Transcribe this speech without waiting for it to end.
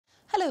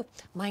Hello,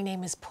 my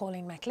name is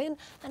Pauline McLynn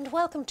and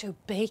welcome to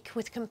Bake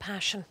with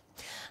Compassion.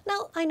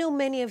 Now, I know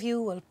many of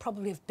you will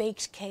probably have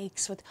baked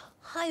cakes with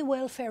high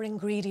welfare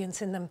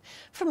ingredients in them.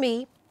 For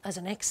me, as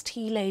an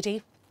ex-tea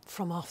lady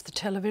from off the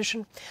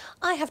television,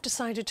 I have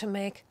decided to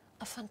make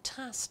a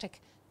fantastic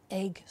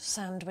egg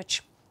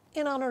sandwich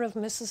in honour of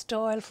Mrs.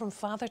 Doyle from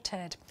Father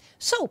Ted.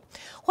 So,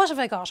 what have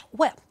I got?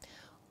 Well,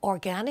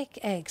 organic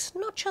eggs,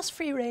 not just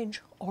free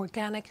range,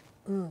 organic,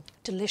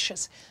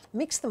 delicious.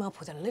 Mix them up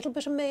with a little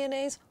bit of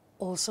mayonnaise,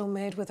 also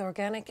made with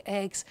organic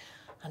eggs,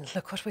 and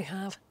look what we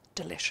have,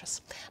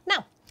 delicious.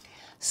 Now,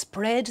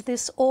 spread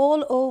this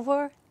all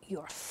over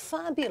your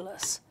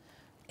fabulous,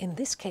 in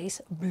this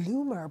case,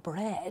 bloomer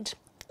bread,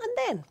 and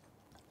then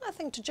I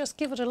think to just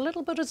give it a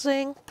little bit of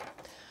zing,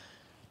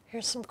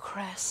 here's some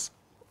cress.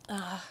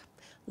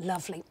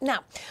 Lovely.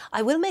 Now,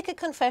 I will make a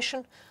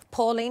confession.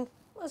 Pauline,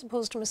 as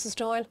opposed to Mrs.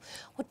 Doyle,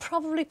 would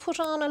probably put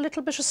on a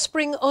little bit of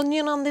spring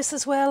onion on this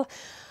as well,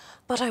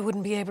 but I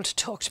wouldn't be able to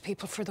talk to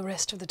people for the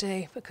rest of the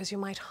day because you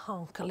might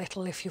honk a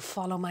little if you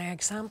follow my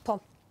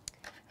example.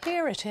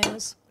 Here it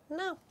is.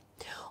 Now,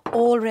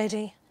 all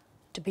ready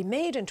to be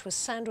made into a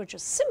sandwich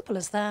as simple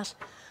as that,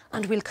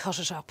 and we'll cut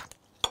it up.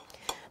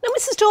 Now,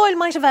 Mrs. Doyle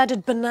might have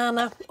added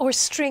banana or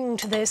string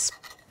to this,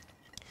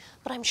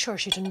 but I'm sure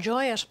she'd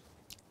enjoy it.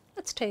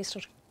 Let's taste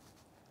it.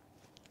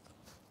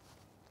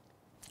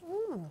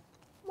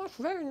 That's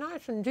very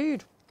nice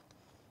indeed.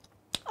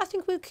 I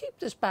think we'll keep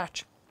this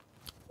batch.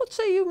 What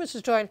say you,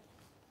 Mrs. Doyle?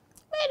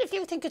 Well, if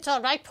you think it's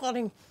all right,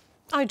 Pauline.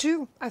 I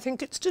do. I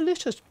think it's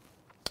delicious.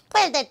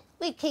 Well then,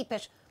 we'll keep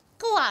it.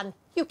 Go on,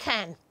 you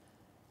can.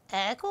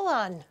 Go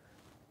on.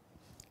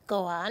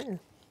 Go on.